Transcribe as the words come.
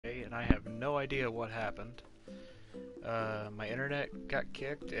and I have no idea what happened. My internet got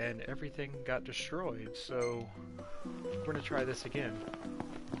kicked and everything got destroyed, so we're gonna try this again.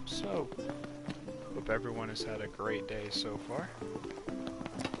 So, hope everyone has had a great day so far.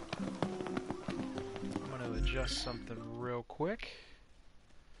 I'm gonna adjust something real quick.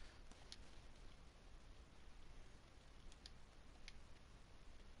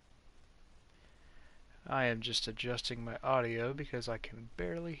 I am just adjusting my audio because I can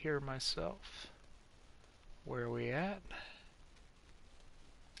barely hear myself. Where are we at?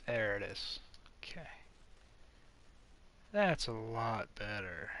 There it is. Okay. That's a lot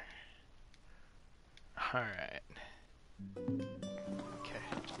better. Alright. Okay,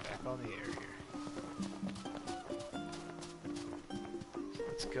 back on the air here. So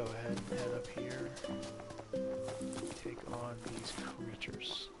let's go ahead and head up here. Take on these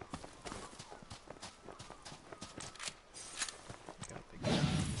creatures. Got the gun.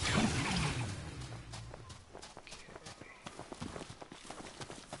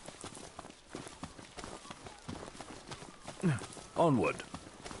 Okay. Onward.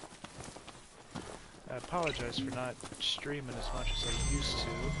 I apologize for not streaming as much as I used to.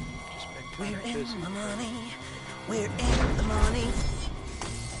 Just been kind of busy. We're in the money. We're in the money.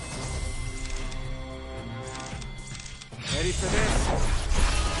 Ready for this?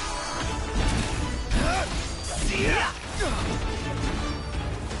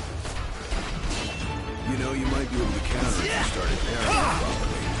 You know, you might be able to counter if you started parrying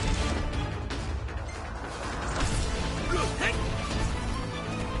properly.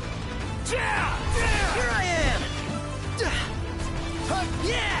 Here I am!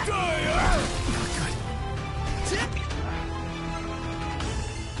 Yeah!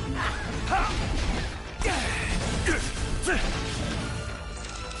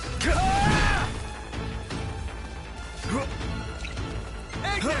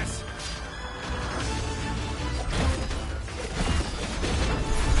 Agnes!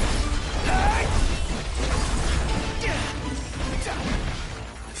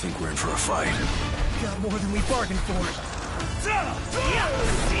 I think we're in for a fight. Got more than we bargained for.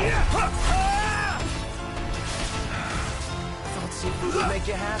 Thought seafood would make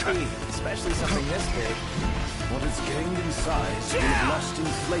you happy, especially something this big. What it's gained in size, we've lost in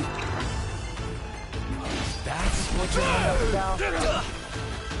flavor. That's what you're hung up about?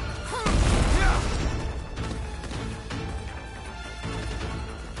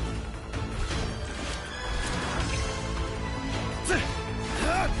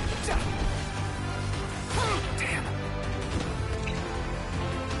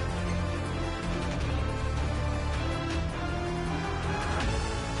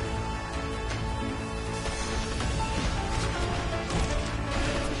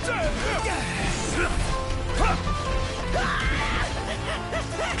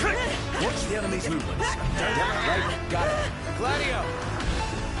 Watch the enemy's movements. Right, got it. Gladio!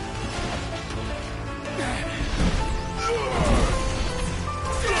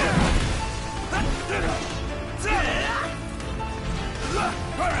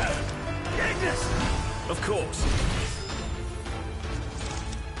 Of course.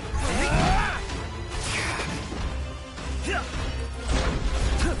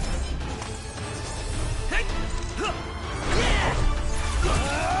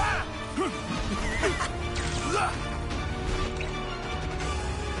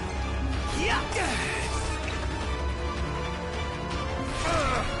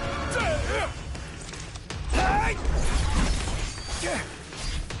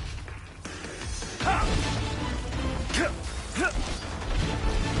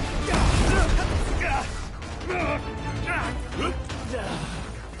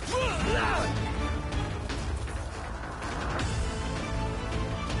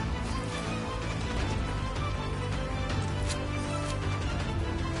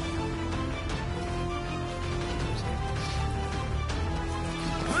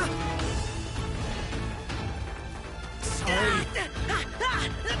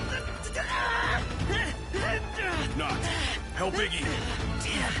 Not. Help Iggy.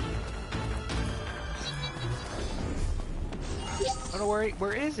 Oh no,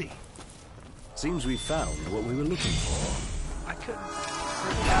 where is he? Seems we found what we were looking for. I couldn't.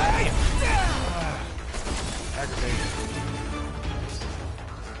 Aggravated.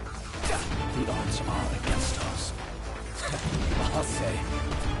 The odds are against us. I'll say.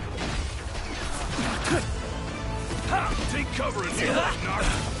 Take cover and heal up, Narc.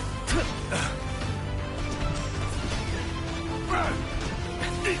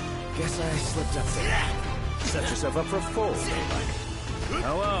 Guess I slipped up there. Set yourself up for a fall, like.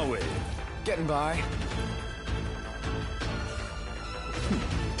 How are we? Getting by.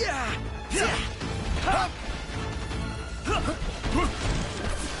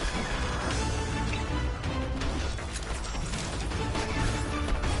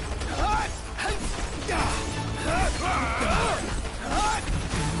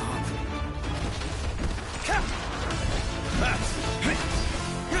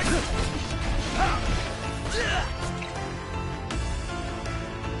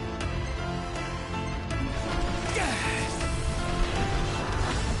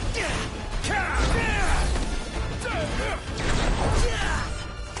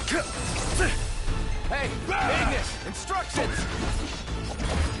 Instructions!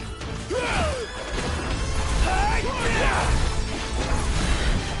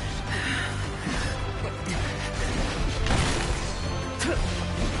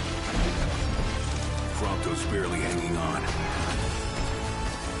 Prompto's barely hanging on.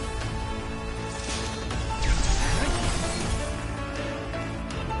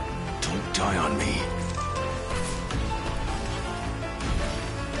 Don't die on me.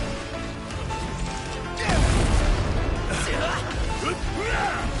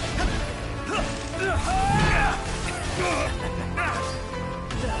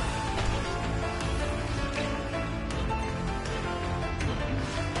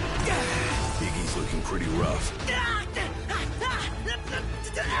 Iggy's looking pretty rough.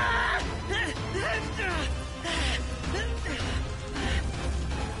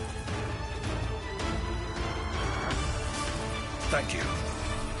 Thank you.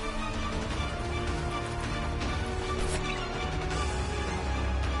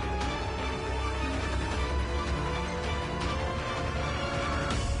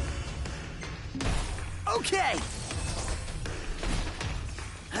 Okay!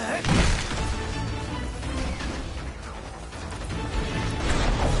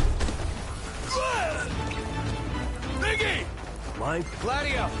 Iggy! My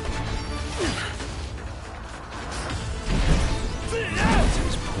Gladio!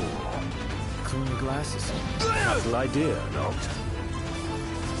 His poor. Clean your glasses. Capital idea, Noct.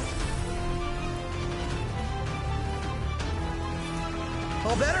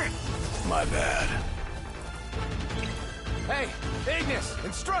 All better? My bad. Hey, Ignis!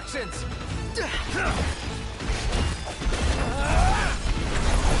 Instructions!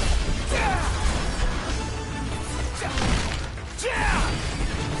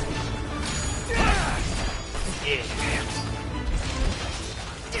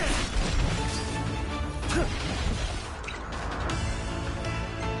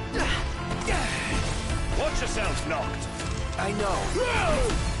 Watch yourself, Noct. I know.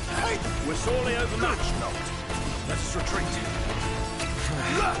 We're sorely overmatched, Noct. Let's retreat.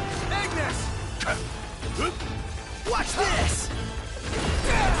 Ignis! Watch this!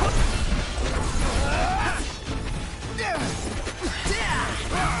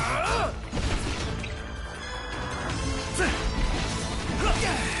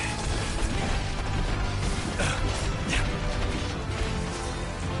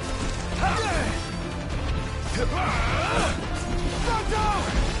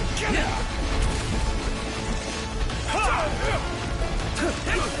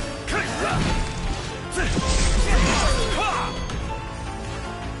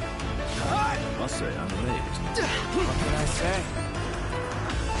 Must say, I'm amazed. What can I say?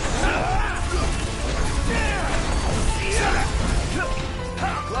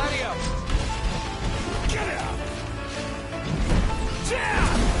 Gladio!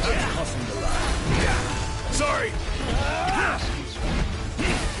 Tossing the line. Sorry!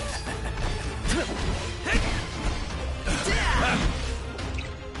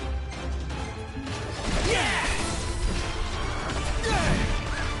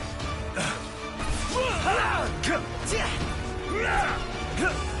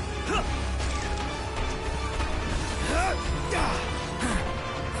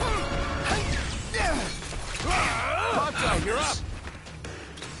 Ponto, you're up!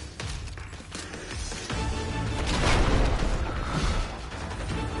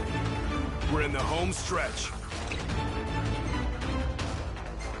 We're in the home stretch.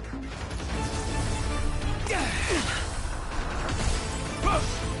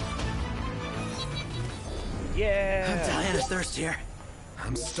 Yeah! I'm dying of thirst here.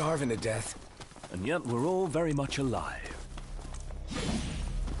 I'm starving to death. And yet we're all very much alive.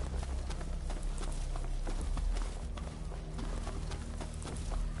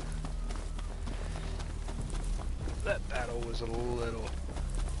 That battle was a little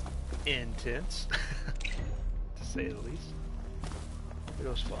intense, to say the least. But it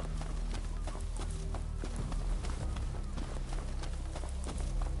was fun.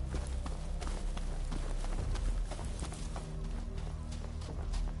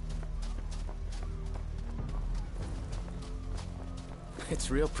 It's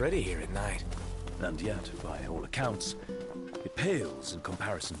real pretty here at night. And yet, by all accounts, it pales in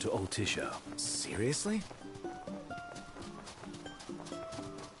comparison to old Tisha. Seriously?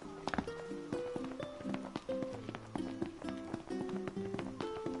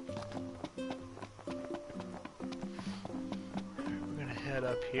 We're gonna head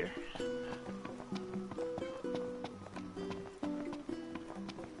up here.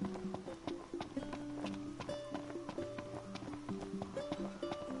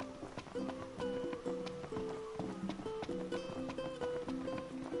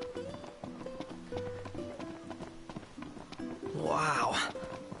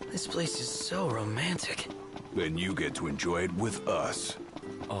 This place is so romantic. Then you get to enjoy it with us.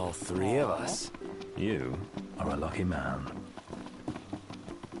 All three of us. You are a lucky man.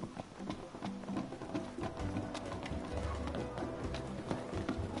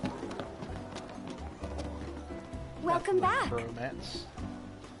 Welcome back. Romance.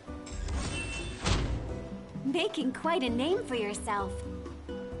 Making quite a name for yourself.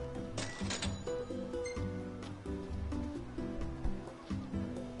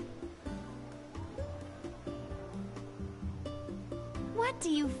 What do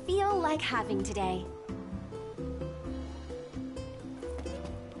you feel like having today?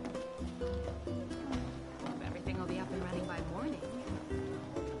 Everything will be up and running by morning.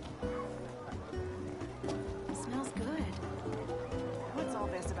 It smells good. What's all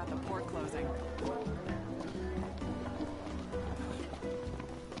this about the port closing?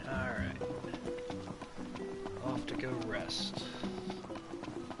 Alright. Off to go rest.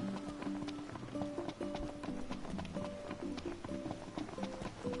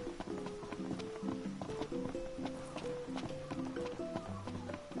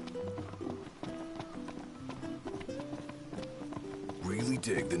 Really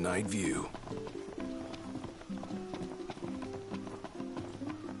dig the night view.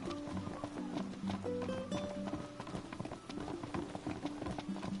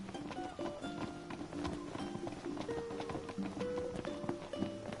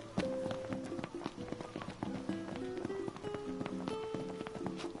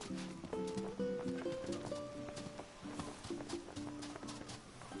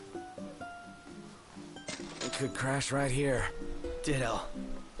 It could crash right here. Ditto.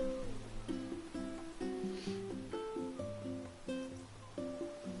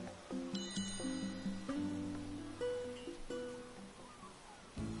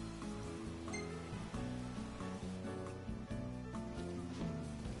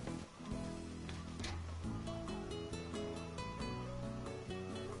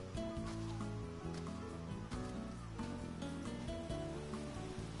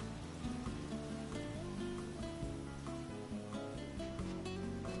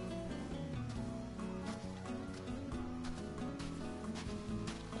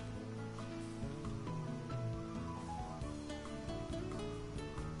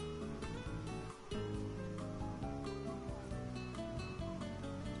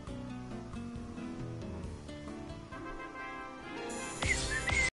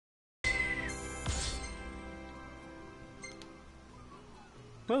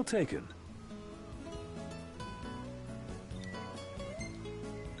 Well taken.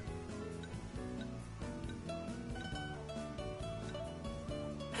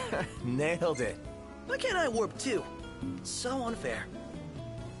 Nailed it. Why can't I warp too? So unfair.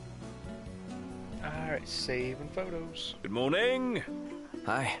 Alright, saving photos. Good morning.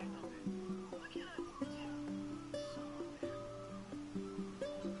 Hi.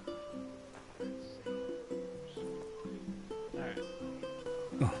 Alright.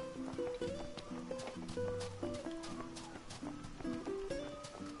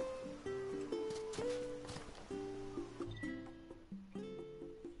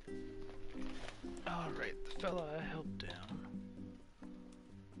 Alright, the fella I held down.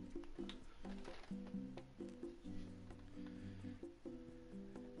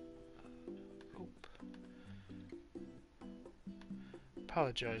 Oop.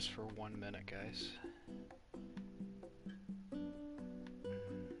 Apologize for 1 minute, guys.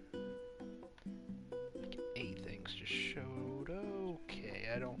 Like 8 things just showed. Okay,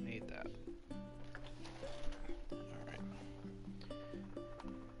 I don't need that. Alright.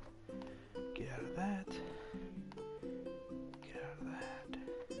 Get out of that. Get out of that.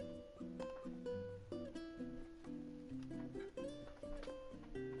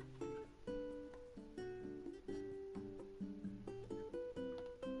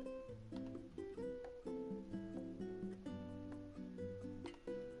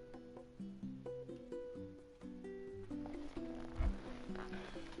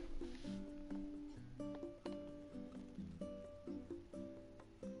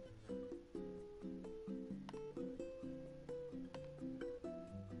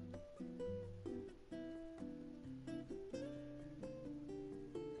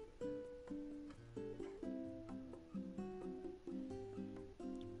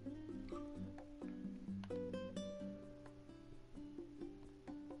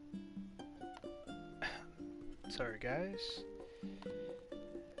 Sorry guys.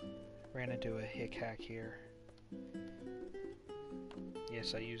 Ran into a hick hack here.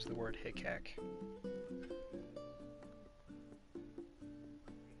 Yes, I use the word hick hack. The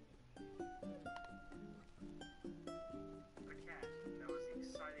cat. That was the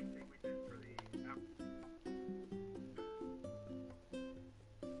exciting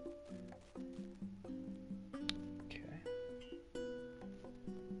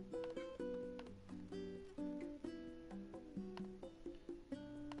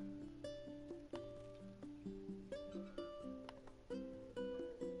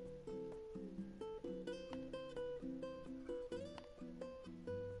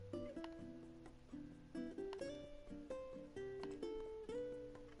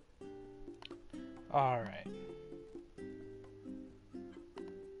Alright.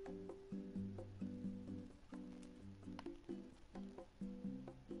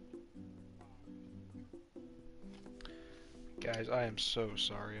 Guys, I am so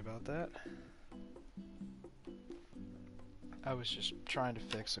sorry about that. I was just trying to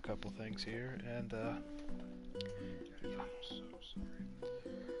fix a couple things here, and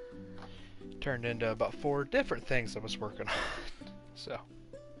turned into about 4 different things I was working on. So,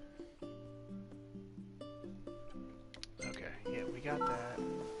 okay, yeah, we got that.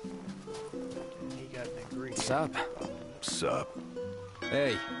 And he got an ingredient. Sup? Sup?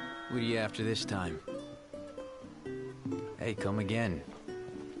 Hey, what are you after this time? Hey, come again.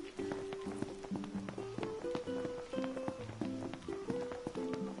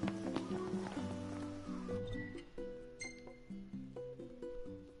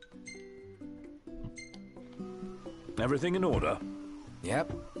 Everything in order?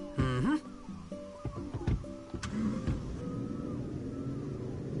 Yep. Mm-hmm.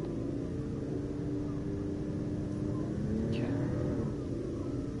 Okay.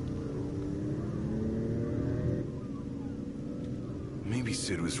 Maybe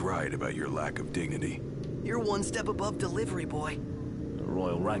Sid was right about your lack of dignity. You're one step above delivery boy. The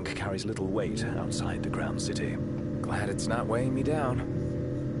royal rank carries little weight outside the Crown City. Glad it's not weighing me down.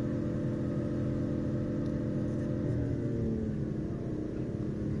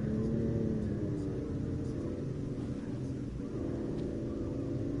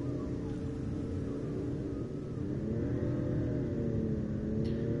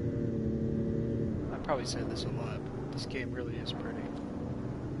 I probably said this a lot, but this game really is pretty.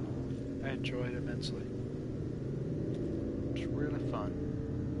 I enjoy it immensely. It's really fun.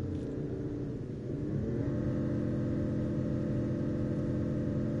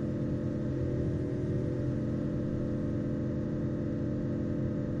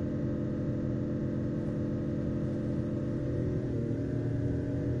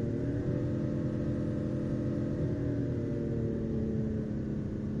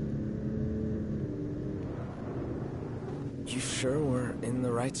 You sure we're in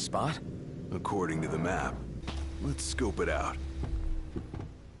the right spot? According to the map. Let's scope it out.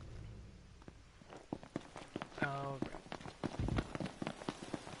 Oh,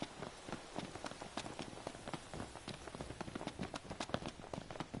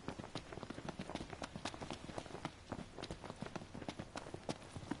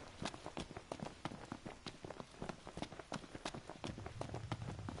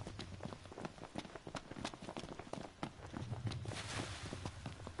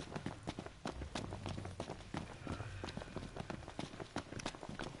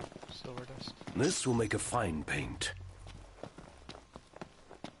 silver dust. This will make a fine paint.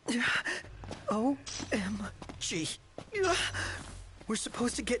 OMG. We're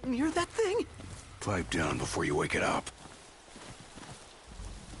supposed to get near that thing? Pipe down before you wake it up.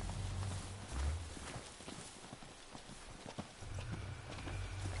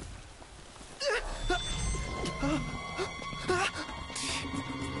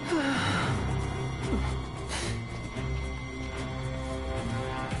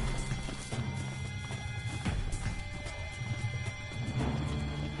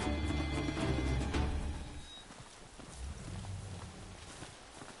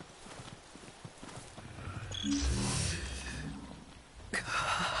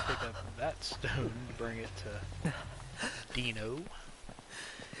 Pick up that stone to bring it to Dino.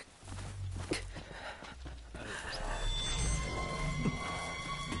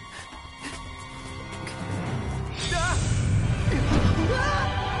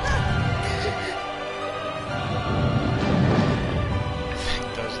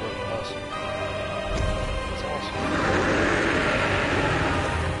 It does look awesome. It's awesome.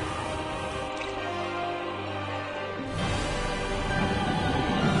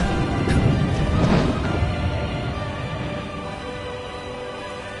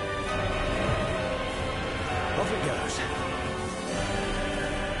 Off it goes.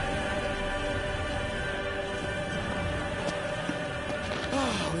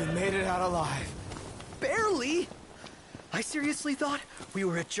 Oh, we made it out alive. Barely. I seriously thought we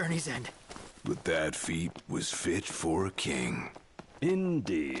were at Journey's End. But that feat was fit for a king.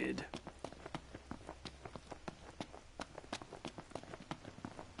 Indeed.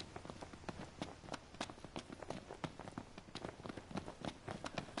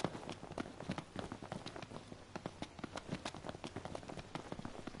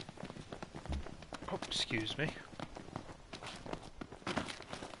 Oh, excuse me.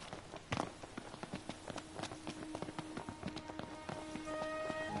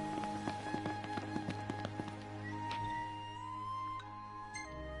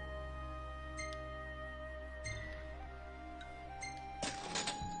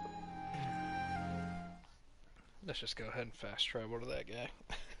 Let's just go ahead and fast travel to that guy.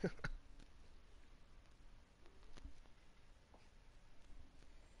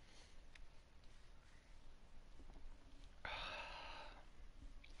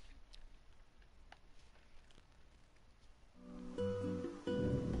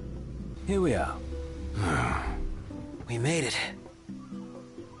 Here we are. We made it.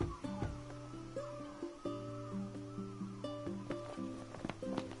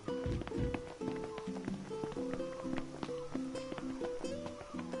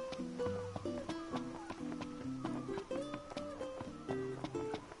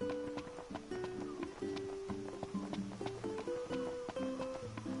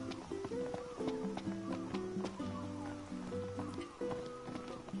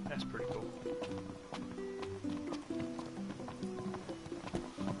 That's pretty cool.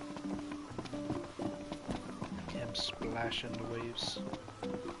 Him splashing the waves.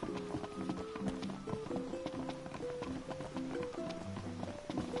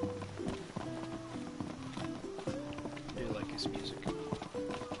 I do like his music.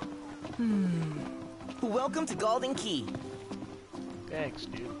 Welcome to Golden Key. Thanks,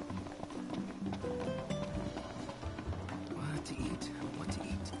 dude. What to eat? What to eat?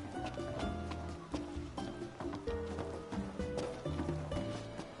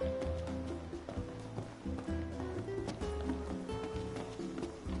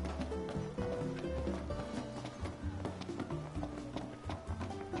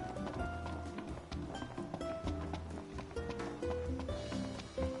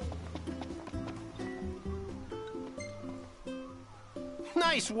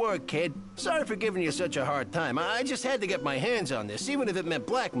 Nice work, kid. Sorry for giving you such a hard time. I just had to get my hands on this, even if it meant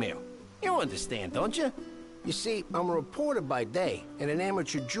blackmail. You understand, don't you? You see, I'm a reporter by day and an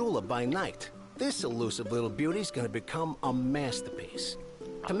amateur jeweler by night. This elusive little beauty's gonna become a masterpiece.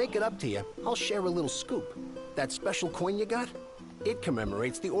 To make it up to you, I'll share a little scoop. That special coin you got? It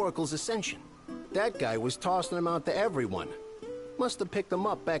commemorates the Oracle's ascension. That guy was tossing them out to everyone. Must have picked them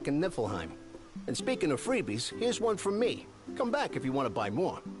up back in Niflheim. And speaking of freebies, here's one from me. Come back if you want to buy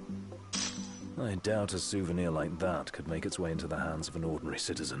more. I doubt a souvenir like that could make its way into the hands of an ordinary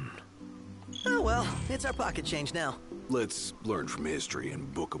citizen. Oh well, it's our pocket change now. Let's learn from history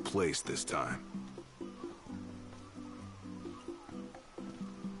and book a place this time.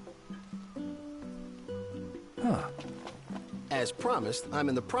 Huh. As promised, I'm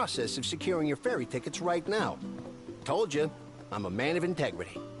in the process of securing your ferry tickets right now. Told you, I'm a man of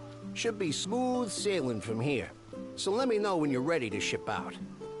integrity. Should be smooth sailing from here. So let me know when you're ready to ship out.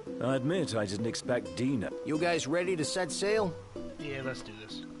 I admit I didn't expect Dina. You guys ready to set sail? Yeah, let's do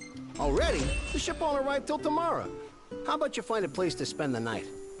this. Already? The ship won't arrive till tomorrow. How about you find a place to spend the night?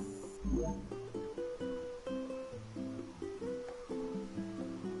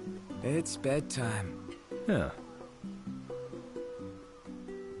 It's bedtime. Yeah.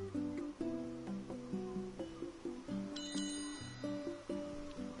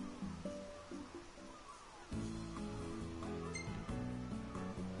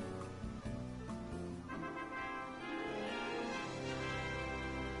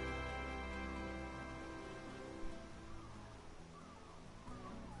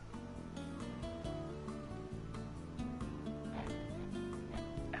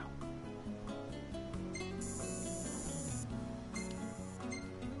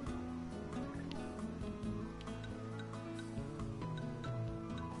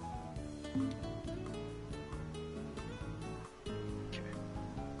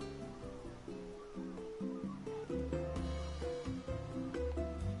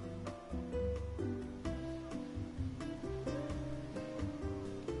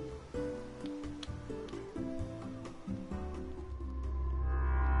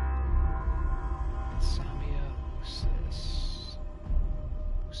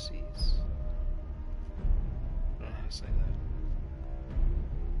 Say that.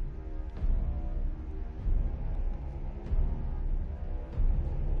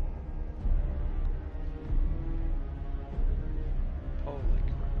 Holy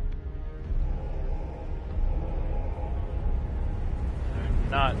crap.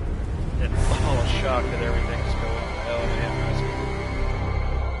 I'm not at all shocked that everything's going to hell in a handbasket.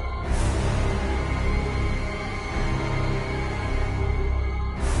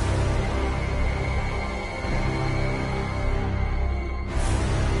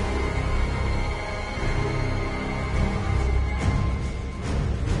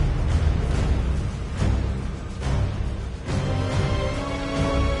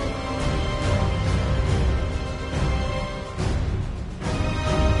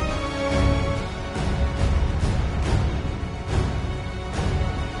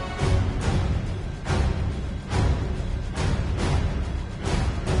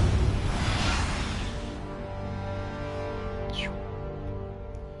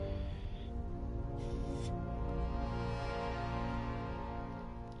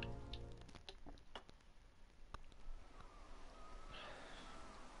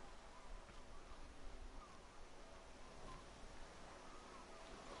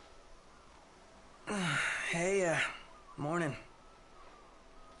 Hey, morning.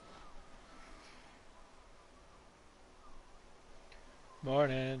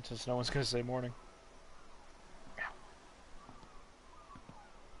 Morning, since no one's gonna say morning.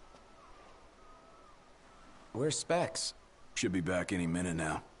 Where's Specs? Should be back any minute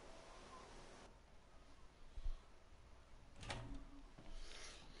now.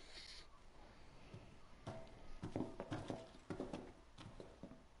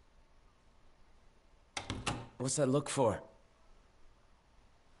 What's that look for?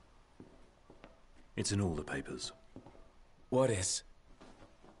 It's in all the papers. What is?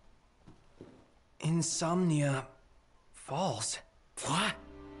 Insomnia Falls. What?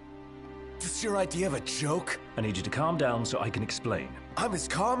 This your idea of a joke? I need you to calm down so I can explain. I'm as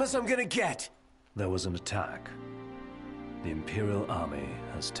calm as I'm gonna get. There was an attack. The Imperial Army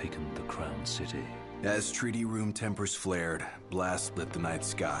has taken the Crown City. As treaty room tempers flared, blasts lit the night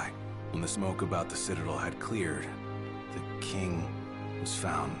sky. When the smoke about the Citadel had cleared, the king was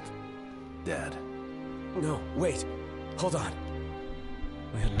found dead. No, wait. Hold on.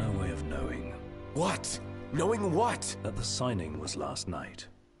 We had no way of knowing. What? Knowing what? That the signing was last night.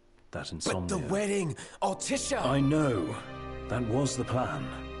 That insomnia... But the wedding! Altisha! I know. That was the plan.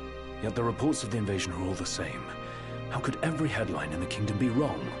 Yet the reports of the invasion are all the same. How could every headline in the kingdom be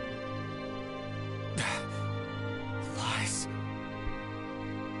wrong? Lies.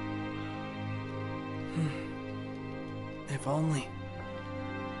 If only.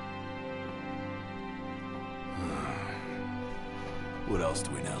 What else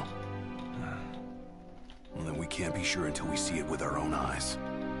do we know? Well, then we can't be sure until we see it with our own eyes.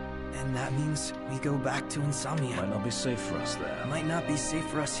 And that means we go back to Insomnia. Might not be safe for us there. Might not be safe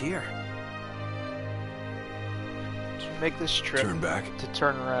for us here. Should make this trip Turn back. to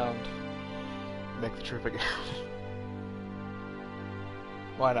turn around. Make the trip again.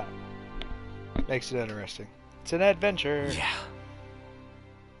 Why not? Makes it interesting. It's an adventure. Yeah.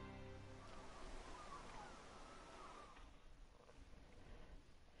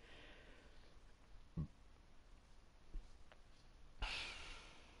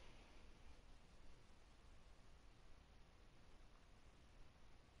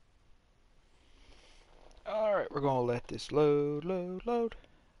 Alright, we're gonna let this load. Load.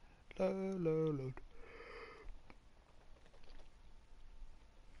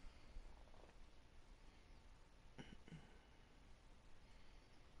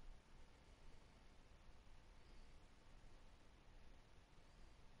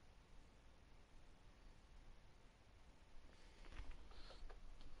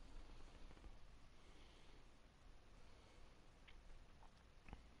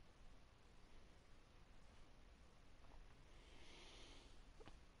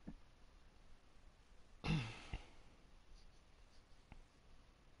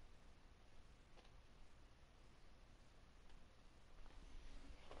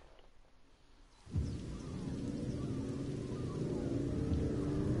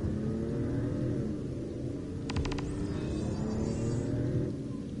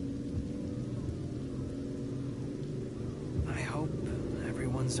 I hope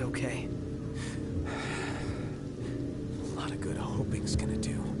everyone's okay. A lot of good hoping's gonna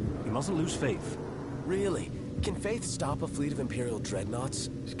do. You mustn't lose faith. Really? Can Faith stop a fleet of Imperial dreadnoughts?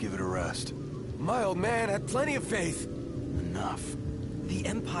 Just give it a rest. My old man had plenty of faith. Enough. The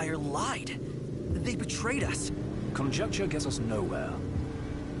Empire lied. They betrayed us. Conjecture gets us nowhere.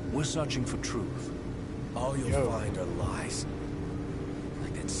 We're searching for truth. All you'll Yo. find are lies.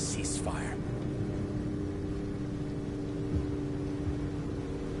 Like that ceasefire.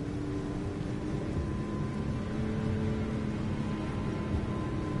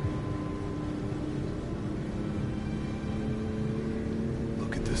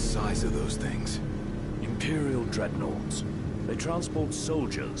 Look at the size of those things. Imperial dreadnoughts. They transport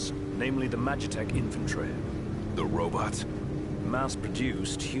soldiers, namely the Magitech infantry. The robots.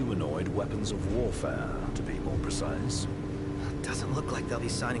 Mass-produced humanoid weapons of warfare, to be more precise. Doesn't look like they'll be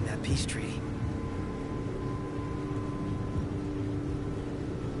signing that peace treaty.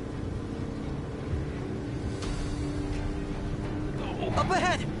 Up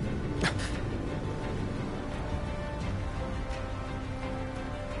ahead!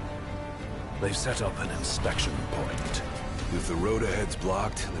 They've set up an inspection point. If the road ahead's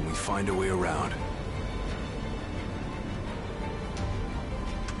blocked, then we find a way around.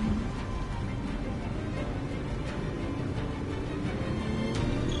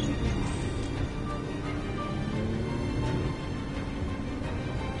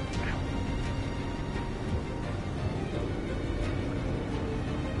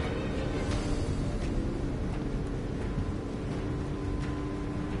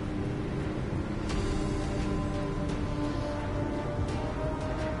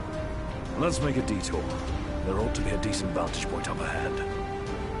 Let's make a detour. There ought to be a decent vantage point up ahead.